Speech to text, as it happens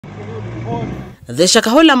The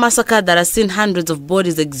Shakahola massacre that has seen hundreds of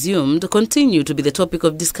bodies exhumed continue to be the topic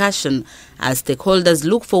of discussion as stakeholders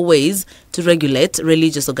look for ways to regulate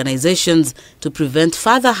religious organizations to prevent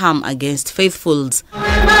further harm against faithfuls.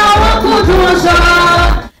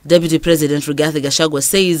 Deputy President Rigathi Gachagua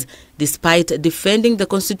says despite defending the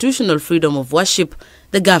constitutional freedom of worship,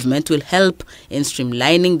 the government will help in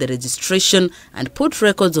streamlining the registration and put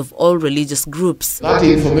records of all religious groups. That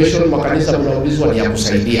information makanisa mnaulizwa ni ya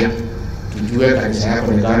kusaidia. Tujue kanisa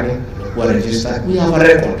yako ni gani, imekuwa registered. We have a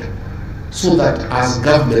record so that as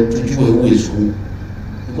government tujue who is who.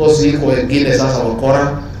 Because iko wengine sasa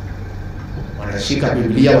wakora wanashika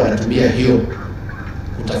Biblia wanatumia hiyo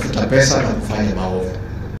kutafuta pesa na kufanya maovu.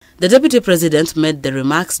 The Deputy President made the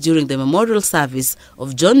remarks during the memorial service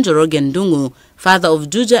of John Njoroge Ndungu, father of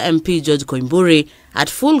Juja MP George Koimburi, at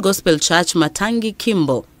Full Gospel Church Matangi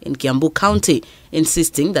Kimbo in Kiambu County,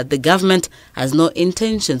 insisting that the government has no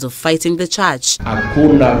intentions of fighting the church.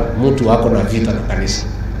 Hakuna mtu wako na vita na kanisa.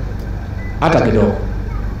 Hata kidogo.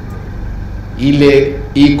 Ile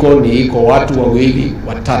iko watu wawili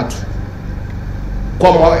watatu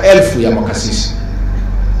kwa maelfu ya makasisi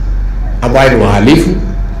ambao ni wahalifu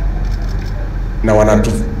na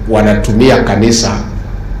wanatumia kanisa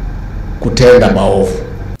kutenda maovu.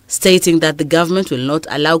 Stating that the government will not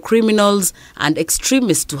allow criminals and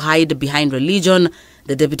extremists to hide behind religion,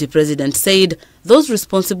 the Deputy President said those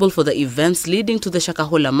responsible for the events leading to the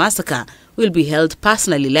Shakahola massacre will be held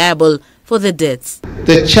personally liable for the deaths.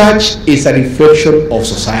 The church is a reflection of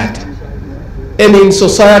society. And in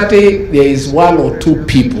society, there is one or two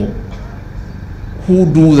people who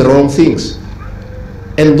do the wrong things.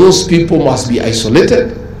 And those people must be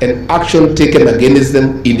isolated and action taken against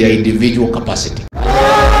them in their individual capacity.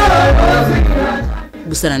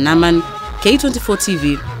 Busana Naman, K24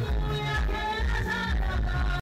 TV.